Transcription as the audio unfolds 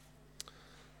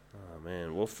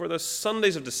Amen. Well, for the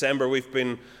Sundays of December, we've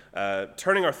been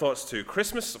turning our thoughts to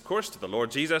Christmas, of course, to the Lord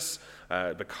Jesus,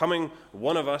 becoming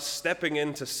one of us, stepping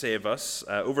in to save us.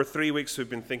 Over 3 weeks, we've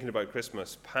been thinking about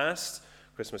Christmas past,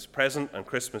 Christmas present, and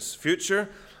Christmas future.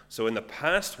 So in the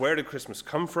past, where did Christmas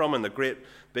come from in the great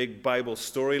big Bible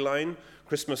storyline?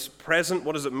 Christmas present,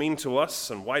 what does it mean to us,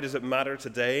 and why does it matter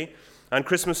today? And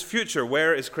Christmas future,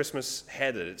 where is Christmas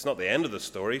headed? It's not the end of the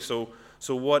story, so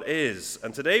what is?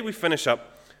 And today we finish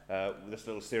up this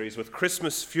little series with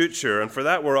Christmas future, and for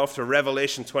that we're off to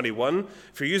Revelation 21.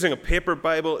 If you're using a paper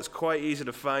Bible, it's quite easy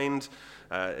to find.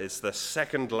 It's the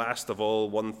second last of all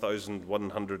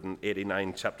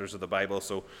 1,189 chapters of the Bible,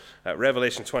 so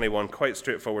Revelation 21, quite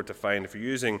straightforward to find. If you're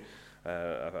using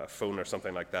a phone or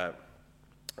something like that,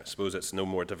 I suppose it's no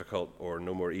more difficult or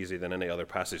no more easy than any other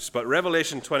passage. But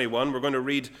Revelation 21, we're going to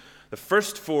read the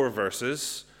first 4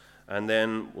 verses, and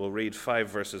then we'll read 5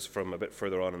 verses from a bit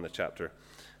further on in the chapter,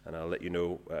 and I'll let you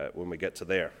know when we get to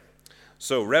there.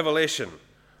 So, Revelation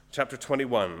chapter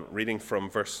 21, reading from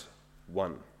verse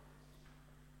 1.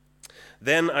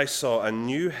 Then I saw a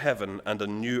new heaven and a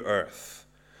new earth,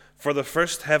 for the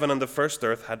first heaven and the first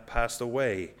earth had passed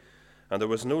away, and there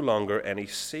was no longer any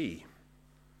sea.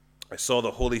 I saw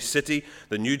the holy city,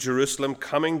 the new Jerusalem,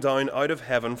 coming down out of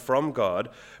heaven from God,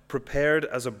 prepared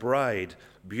as a bride,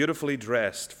 beautifully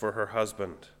dressed for her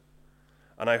husband.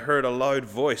 And I heard a loud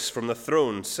voice from the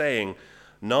throne saying,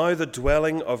 "Now the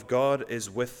dwelling of God is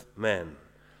with men,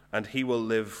 and he will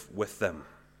live with them.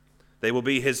 They will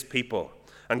be his people,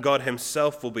 and God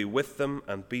himself will be with them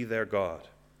and be their God.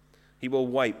 He will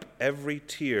wipe every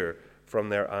tear from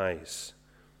their eyes.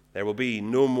 There will be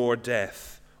no more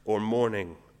death or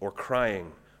mourning or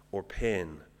crying or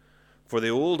pain, for the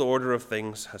old order of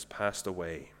things has passed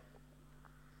away."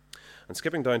 And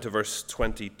skipping down to verse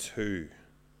 22.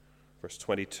 Verse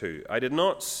 22. I did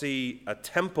not see a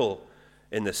temple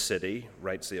in the city,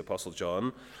 writes the Apostle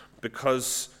John,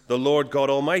 because the Lord God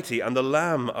Almighty and the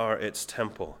Lamb are its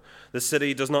temple. The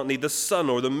city does not need the sun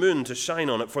or the moon to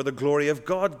shine on it, for the glory of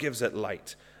God gives it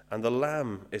light, and the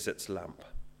Lamb is its lamp.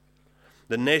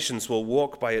 The nations will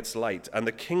walk by its light, and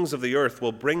the kings of the earth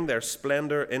will bring their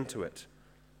splendor into it.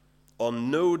 On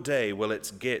no day will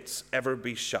its gates ever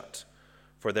be shut,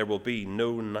 for there will be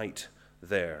no night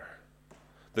there.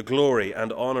 The glory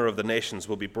and honor of the nations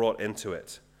will be brought into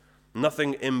it.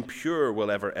 Nothing impure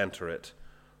will ever enter it,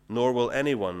 nor will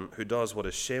anyone who does what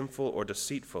is shameful or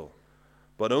deceitful,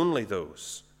 but only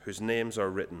those whose names are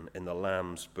written in the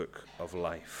Lamb's book of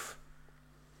life.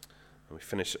 And we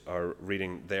finish our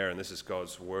reading there, and this is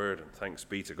God's word, and thanks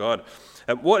be to God.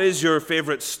 What is your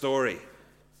favorite story?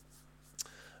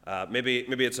 Maybe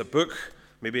it's a book,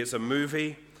 maybe it's a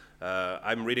movie.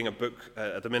 I'm reading a book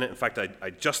at the minute. In fact, I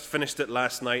just finished it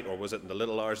last night, or was it in the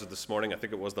little hours of this morning? I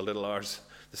think it was the little hours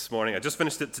this morning. I just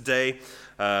finished it today.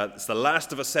 It's the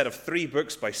last of a set of 3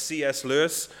 books by C.S.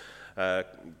 Lewis,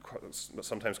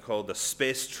 sometimes called the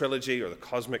Space Trilogy or the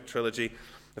Cosmic Trilogy.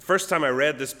 The first time I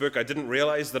read this book, I didn't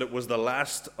realize that it was the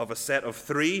last of a set of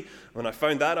 3. When I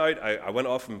found that out, I went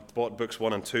off and bought books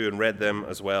 1 and 2 and read them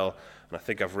as well. And I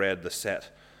think I've read the set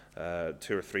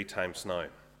 2 or 3 times now.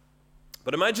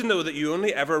 But imagine, though, that you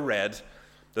only ever read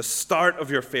the start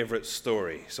of your favorite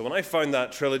story. So when I found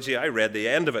that trilogy, I read the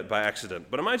end of it by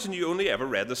accident. But imagine you only ever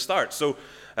read the start. So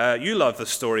you love the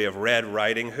story of Red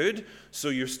Riding Hood, so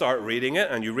you start reading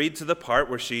it, and you read to the part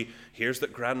where she hears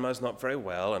that Grandma's not very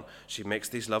well, and she makes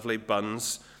these lovely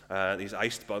buns, these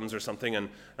iced buns or something, and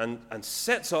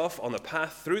sets off on the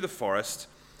path through the forest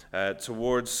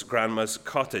towards Grandma's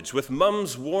cottage, with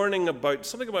Mum's warning about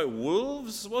something about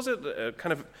wolves, was it?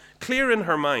 Kind of clear in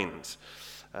her mind.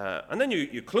 And then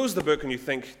you close the book and you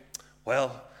think,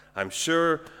 well, I'm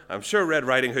sure Red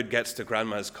Riding Hood gets to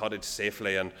Grandma's cottage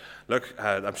safely, and look,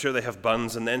 I'm sure they have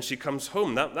buns, and then she comes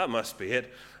home. That must be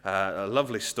it. A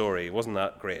lovely story. Wasn't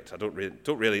that great? I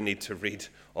don't really need to read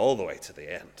all the way to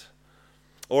the end.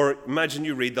 Or imagine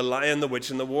you read The Lion, the Witch,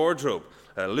 and the Wardrobe.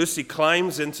 Lucy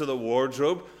climbs into the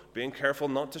wardrobe, being careful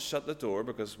not to shut the door,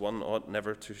 because one ought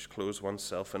never to close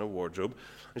oneself in a wardrobe.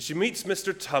 And she meets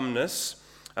Mr. Tumnus,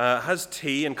 has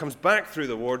tea, and comes back through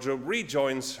the wardrobe,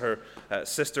 rejoins her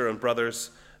sister and brothers,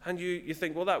 and you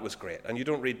think, well, that was great, and you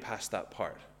don't read past that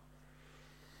part.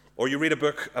 Or you read a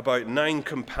book about 9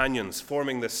 companions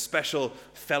forming this special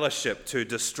fellowship to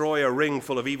destroy a ring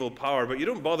full of evil power, but you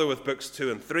don't bother with books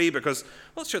 2 and 3 because,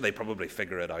 well, sure, they probably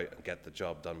figure it out and get the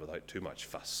job done without too much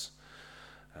fuss.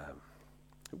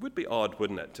 It would be odd,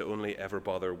 wouldn't it, to only ever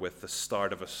bother with the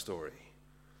start of a story.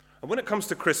 And when it comes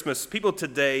to Christmas, people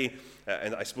today,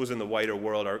 and I suppose in the wider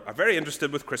world, are very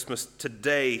interested with Christmas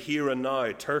today, here and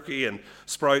now. Turkey and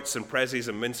sprouts and prezzies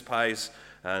and mince pies,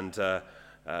 and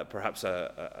perhaps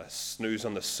a snooze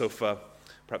on the sofa,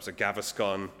 perhaps a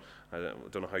Gaviscon. I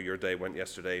don't know how your day went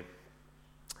yesterday.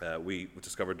 We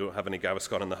discovered we don't have any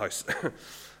Gaviscon in the house,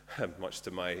 much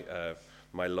to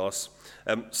my loss.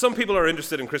 Some people are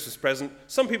interested in Christmas present.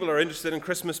 Some people are interested in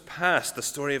Christmas past, the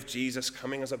story of Jesus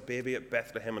coming as a baby at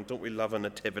Bethlehem, and don't we love a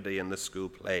nativity in the school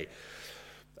play?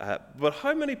 But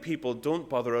how many people don't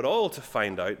bother at all to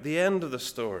find out the end of the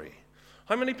story?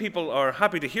 How many people are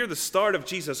happy to hear the start of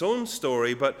Jesus' own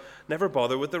story, but never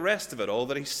bother with the rest of it, all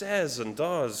that he says and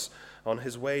does on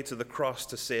his way to the cross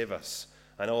to save us,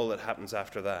 and all that happens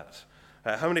after that?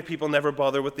 How many people never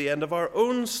bother with the end of our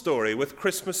own story, with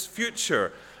Christmas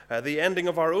future, the ending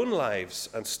of our own lives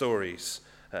and stories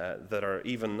that are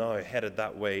even now headed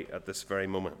that way at this very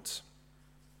moment?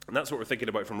 And that's what we're thinking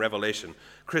about from Revelation,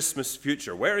 Christmas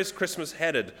future. Where is Christmas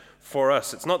headed for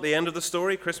us? It's not the end of the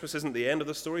story. Christmas isn't the end of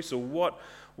the story. So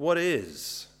what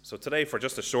is? So today, for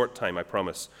just a short time, I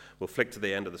promise, we'll flick to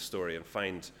the end of the story and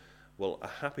find, well, a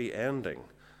happy ending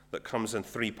that comes in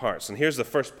 3 parts. And here's the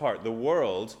first part. The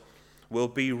world will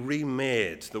be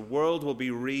remade. The world will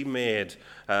be remade.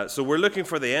 So we're looking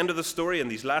for the end of the story in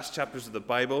these last chapters of the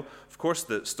Bible. Of course,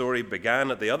 the story began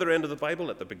at the other end of the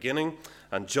Bible, at the beginning.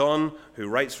 And John, who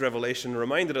writes Revelation,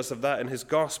 reminded us of that in his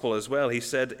gospel as well. He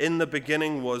said, in the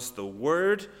beginning was the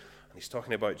Word. And he's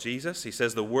talking about Jesus. He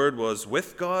says the Word was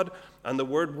with God, and the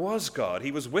Word was God.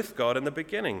 He was with God in the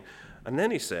beginning. And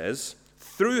then he says,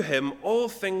 through him all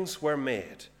things were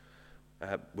made.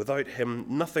 Without him,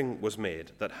 nothing was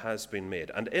made that has been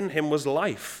made. And in him was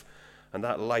life, and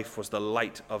that life was the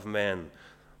light of men.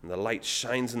 And the light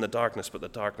shines in the darkness, but the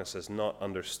darkness has not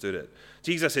understood it.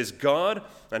 Jesus is God,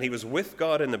 and he was with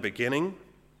God in the beginning.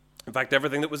 In fact,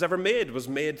 everything that was ever made was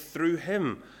made through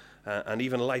him. And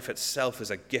even life itself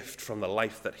is a gift from the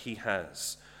life that he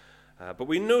has. But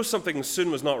we know something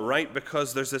soon was not right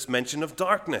because there's this mention of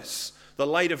darkness. The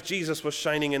light of Jesus was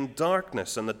shining in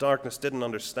darkness, and the darkness didn't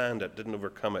understand it, didn't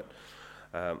overcome it.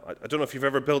 I don't know if you've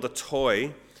ever built a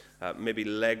toy, maybe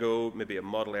Lego, maybe a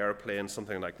model airplane,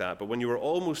 something like that. But when you were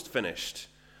almost finished,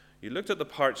 you looked at the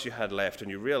parts you had left, and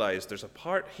you realized there's a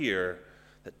part here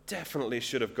that definitely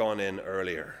should have gone in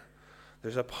earlier.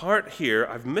 There's a part here,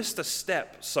 I've missed a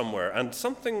step somewhere, and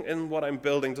something in what I'm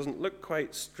building doesn't look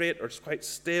quite straight or quite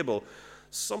stable.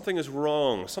 Something is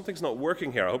wrong. Something's not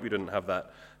working here. I hope you didn't have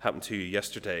that happen to you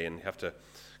yesterday and you have to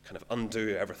kind of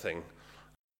undo everything.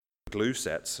 Glue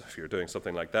sets, if you're doing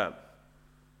something like that.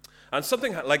 And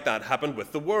something like that happened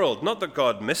with the world. Not that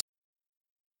God missed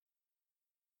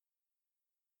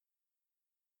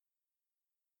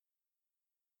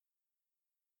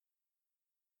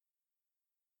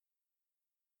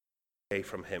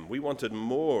from him. We wanted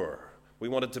more. We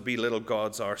wanted to be little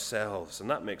gods ourselves, and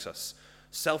that makes us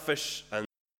selfish and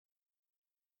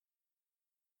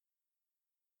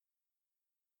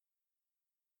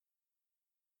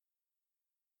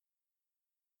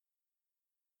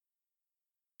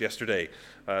yesterday.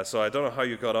 So I don't know how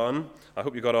you got on. I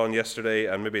hope you got on yesterday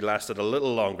and maybe lasted a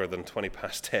little longer than 20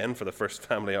 past 10 for the first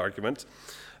family argument.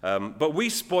 But we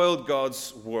spoiled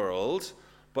God's world,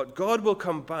 but God will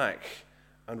come back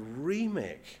and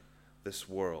remake this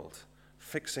world,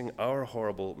 fixing our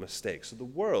horrible mistakes. So the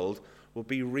world will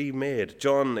be remade.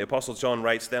 John, the Apostle John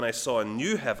writes, "Then I saw a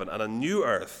new heaven and a new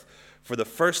earth, for the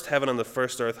first heaven and the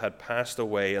first earth had passed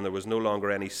away, and there was no longer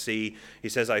any sea." He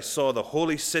says, "I saw the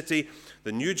holy city,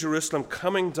 the new Jerusalem,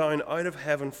 coming down out of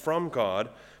heaven from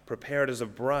God, prepared as a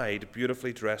bride,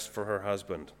 beautifully dressed for her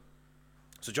husband."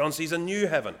 So John sees a new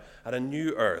heaven and a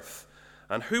new earth.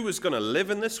 And who was going to live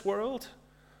in this world?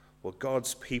 Well,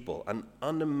 God's people, an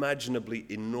unimaginably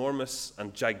enormous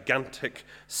and gigantic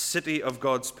city of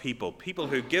God's people, people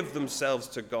who give themselves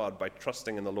to God by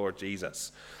trusting in the Lord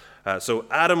Jesus. So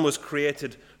Adam was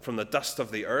created from the dust of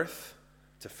the earth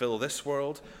to fill this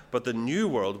world, but the new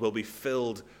world will be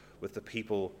filled with the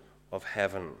people of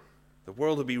heaven. The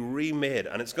world will be remade,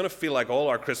 and it's going to feel like all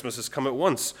our Christmases come at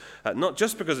once, not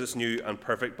just because it's new and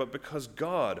perfect, but because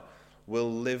God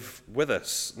will live with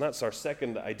us. And that's our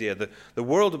second idea. The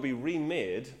world will be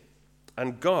remade,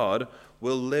 and God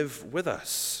will live with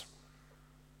us.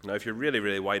 Now, if you're really,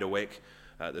 really wide awake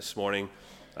this morning,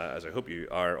 as I hope you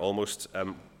are almost,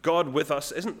 God with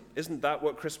us, isn't that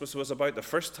what Christmas was about the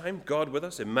first time? God with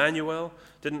us, Emmanuel.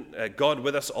 Didn't God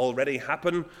with us already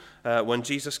happen when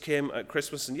Jesus came at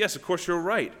Christmas? And yes, of course, you're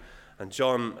right. And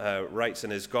John writes in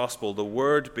his gospel, "The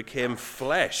Word became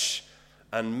flesh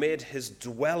and made his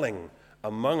dwelling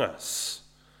among us,"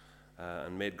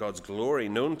 and made God's glory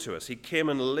known to us. He came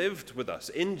and lived with us.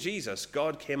 In Jesus,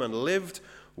 God came and lived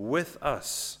with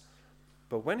us.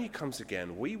 But when he comes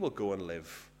again, we will go and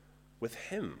live with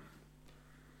him.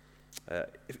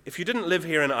 If you didn't live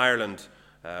here in Ireland,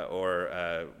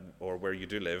 or where you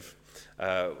do live,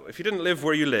 if you didn't live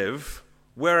where you live,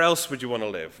 where else would you want to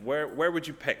live? Where would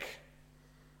you pick?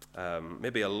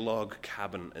 Maybe a log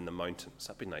cabin in the mountains.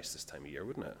 That'd be nice this time of year,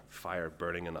 wouldn't it? Fire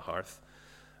burning in the hearth.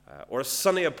 Or a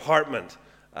sunny apartment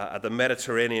at the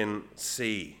Mediterranean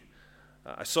Sea.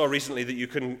 I saw recently that you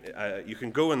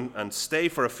can go and stay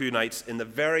for a few nights in the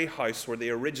very house where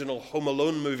the original Home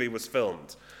Alone movie was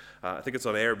filmed. I think it's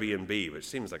on Airbnb, which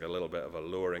seems like a little bit of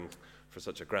alluring for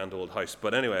such a grand old house.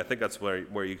 But anyway, I think that's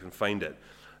where you can find it.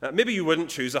 Maybe you wouldn't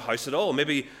choose a house at all.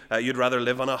 Maybe you'd rather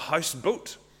live on a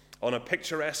houseboat, on a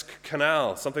picturesque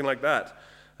canal, something like that.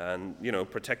 And,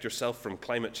 protect yourself from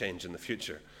climate change in the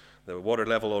future. The water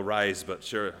level will rise, but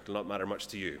sure, it'll not matter much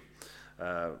to you.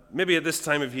 Maybe at this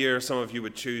time of year, some of you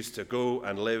would choose to go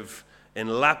and live in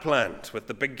Lapland with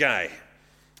the big guy.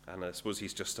 And I suppose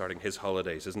he's just starting his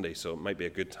holidays, isn't he? So it might be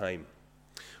a good time.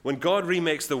 When God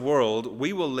remakes the world,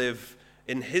 we will live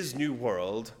in his new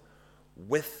world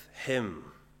with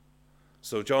him.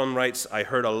 So John writes, I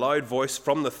heard a loud voice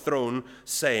from the throne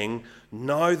saying,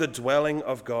 now the dwelling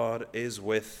of God is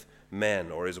with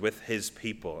men, or is with his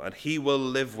people, and he will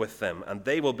live with them, and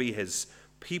they will be his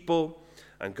people,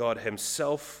 and God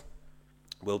himself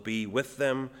will be with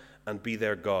them and be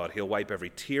their God. He'll wipe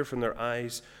every tear from their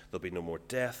eyes. There'll be no more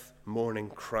death, mourning,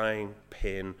 crying,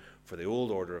 pain, for the old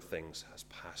order of things has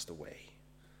passed away.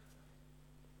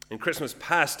 In Christmas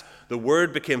past, the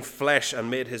Word became flesh and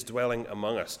made his dwelling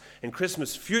among us. In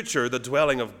Christmas future, the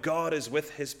dwelling of God is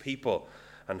with his people,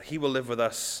 and he will live with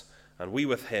us, and we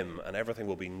with him, and everything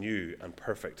will be new and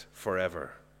perfect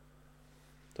forever.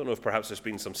 Don't know if perhaps there's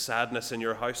been some sadness in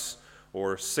your house,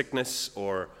 or sickness,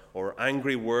 or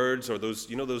angry words, or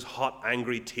those hot,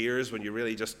 angry tears when you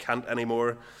really just can't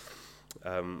anymore.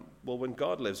 Well, when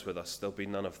God lives with us, there'll be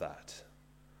none of that.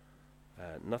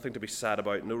 Nothing to be sad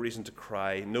about, no reason to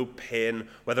cry, no pain,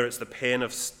 whether it's the pain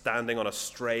of standing on a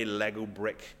stray Lego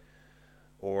brick,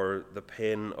 or the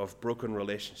pain of broken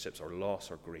relationships, or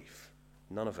loss, or grief.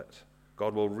 None of it.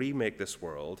 God will remake this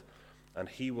world, and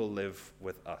he will live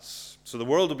with us. So the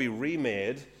world will be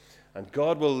remade, and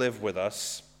God will live with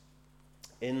us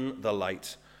in the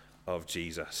light of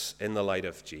Jesus. In the light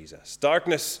of Jesus.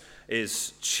 Darkness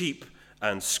is cheap,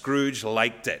 and Scrooge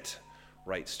liked it,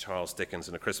 writes Charles Dickens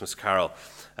in A Christmas Carol.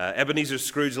 Ebenezer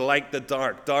Scrooge liked the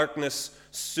dark. Darkness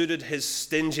suited his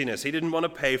stinginess. He didn't want to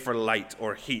pay for light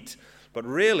or heat. But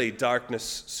really,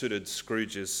 darkness suited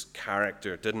Scrooge's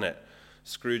character, didn't it?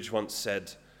 Scrooge once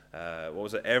said,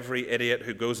 every idiot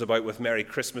who goes about with Merry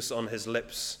Christmas on his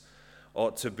lips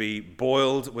ought to be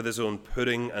boiled with his own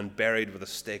pudding and buried with a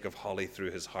stake of holly through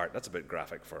his heart. That's a bit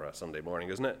graphic for a Sunday morning,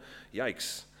 isn't it?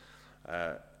 Yikes.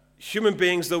 Human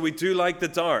beings, though, we do like the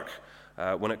dark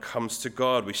when it comes to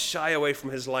God. We shy away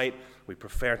from his light. We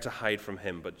prefer to hide from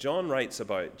him. But John writes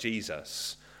about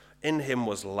Jesus. In him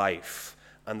was life,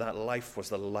 and that life was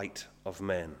the light of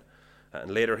men.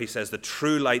 And later he says, the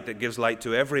true light that gives light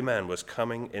to every man was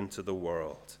coming into the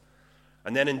world.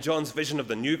 And then in John's vision of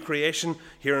the new creation,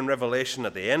 here in Revelation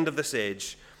at the end of this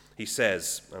age, he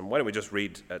says, and why don't we just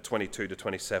read 22 to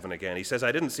 27 again. He says,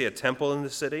 I didn't see a temple in the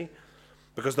city,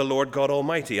 because the Lord God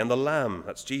Almighty and the Lamb,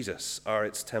 that's Jesus, are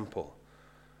its temple.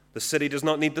 The city does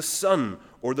not need the sun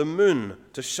or the moon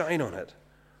to shine on it,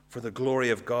 for the glory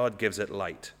of God gives it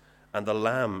light, and the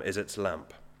Lamb is its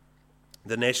lamp.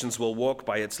 The nations will walk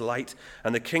by its light,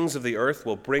 and the kings of the earth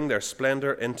will bring their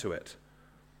splendor into it.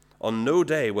 On no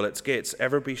day will its gates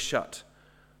ever be shut,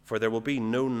 for there will be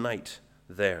no night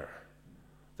there.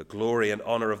 The glory and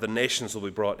honor of the nations will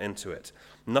be brought into it.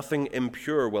 Nothing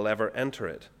impure will ever enter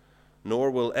it,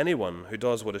 nor will anyone who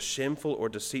does what is shameful or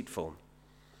deceitful,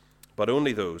 but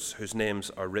only those whose names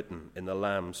are written in the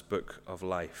Lamb's book of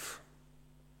life.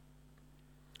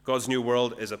 God's new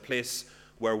world is a place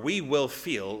where we will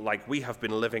feel like we have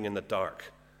been living in the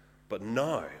dark, but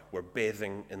now we're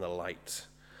bathing in the light.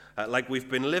 Like we've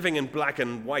been living in black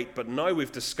and white, but now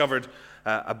we've discovered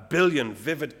a billion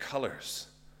vivid colors.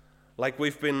 Like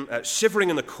we've been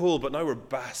shivering in the cold, but now we're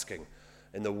basking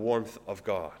in the warmth of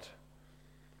God.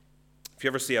 If you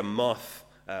ever see a moth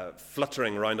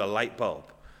fluttering around a light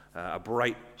bulb, a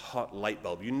bright, hot light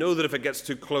bulb, you know that if it gets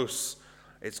too close,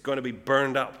 it's going to be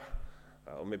burned up.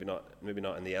 Maybe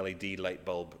not in the LED light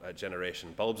bulb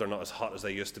generation. Bulbs are not as hot as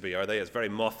they used to be, are they? It's a very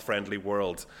moth-friendly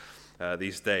world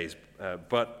these days.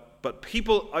 But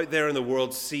people out there in the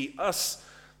world see us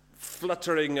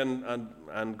fluttering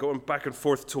and going back and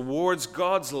forth towards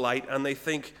God's light, and they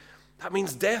think, that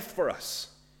means death for us.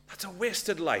 That's a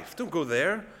wasted life. Don't go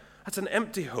there. That's an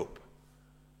empty hope.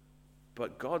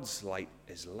 But God's light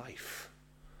is life.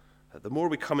 The more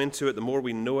we come into it, the more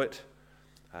we know it,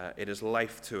 It is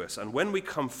life to us. And when we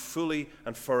come fully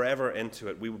and forever into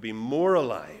it, we will be more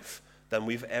alive than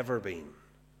we've ever been.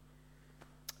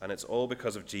 And it's all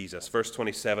because of Jesus. Verse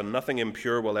 27, nothing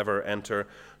impure will ever enter,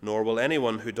 nor will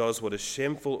anyone who does what is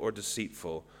shameful or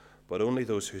deceitful, but only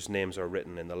those whose names are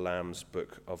written in the Lamb's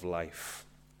book of life.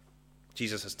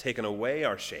 Jesus has taken away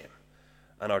our shame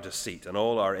and our deceit and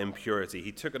all our impurity.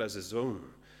 He took it as his own.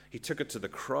 He took it to the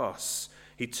cross.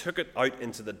 He took it out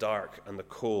into the dark and the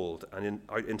cold and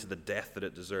out into the death that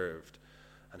it deserved.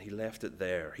 And he left it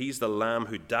there. He's the Lamb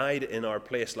who died in our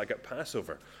place like at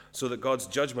Passover, so that God's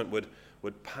judgment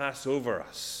would pass over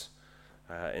us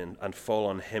and fall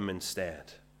on him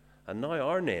instead. And now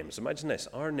our names, imagine this,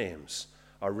 our names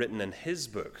are written in his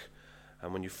book.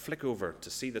 And when you flick over to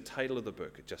see the title of the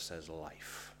book, it just says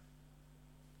life.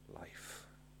 Life.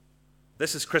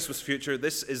 This is Christmas Future.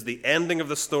 This is the ending of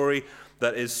the story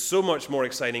that is so much more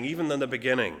exciting even than the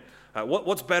beginning.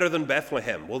 What's better than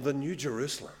Bethlehem? Well, the New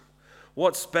Jerusalem.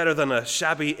 What's better than a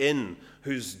shabby inn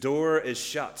whose door is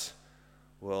shut?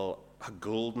 Well, a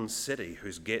golden city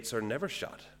whose gates are never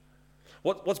shut.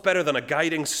 What's better than a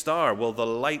guiding star? Well, the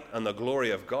light and the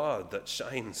glory of God that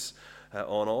shines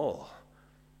on all.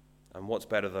 And what's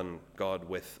better than God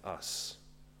with us?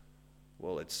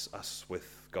 Well, it's us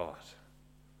with God.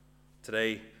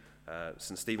 Today,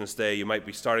 St. Stephen's Day, you might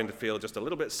be starting to feel just a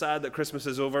little bit sad that Christmas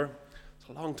is over. It's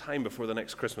a long time before the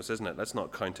next Christmas, isn't it? Let's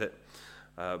not count it.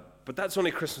 But that's only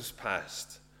Christmas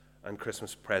past and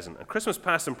Christmas present. And Christmas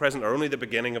past and present are only the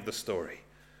beginning of the story.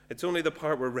 It's only the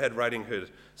part where Red Riding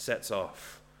Hood sets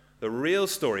off. The real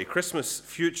story, Christmas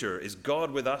future, is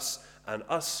God with us and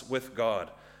us with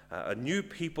God. A new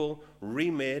people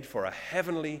remade for a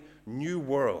heavenly new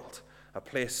world. A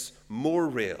place more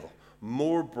real,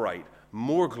 more bright,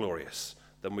 more glorious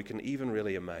than we can even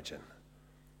really imagine.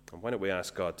 And why don't we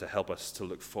ask God to help us to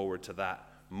look forward to that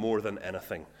more than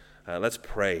anything? Let's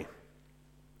pray.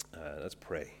 Let's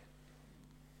pray.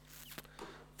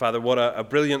 Father, what a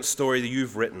brilliant story that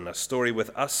you've written, a story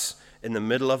with us in the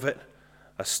middle of it,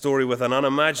 a story with an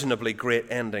unimaginably great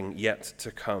ending yet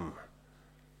to come.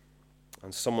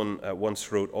 And someone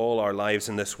once wrote, all our lives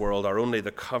in this world are only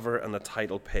the cover and the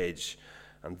title page,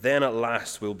 and then at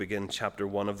last we'll begin chapter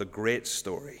 1 of the great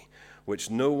story,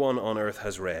 which no one on earth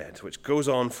has read, which goes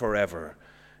on forever,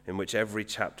 in which every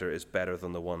chapter is better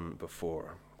than the one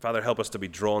before. Father, help us to be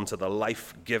drawn to the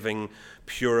life-giving,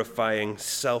 purifying,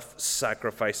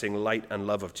 self-sacrificing light and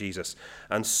love of Jesus,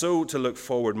 and so to look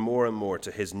forward more and more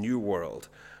to his new world,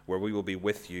 where we will be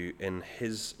with you in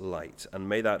his light. And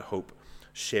may that hope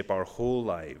shape our whole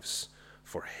lives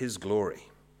for his glory.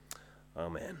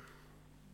 Amen.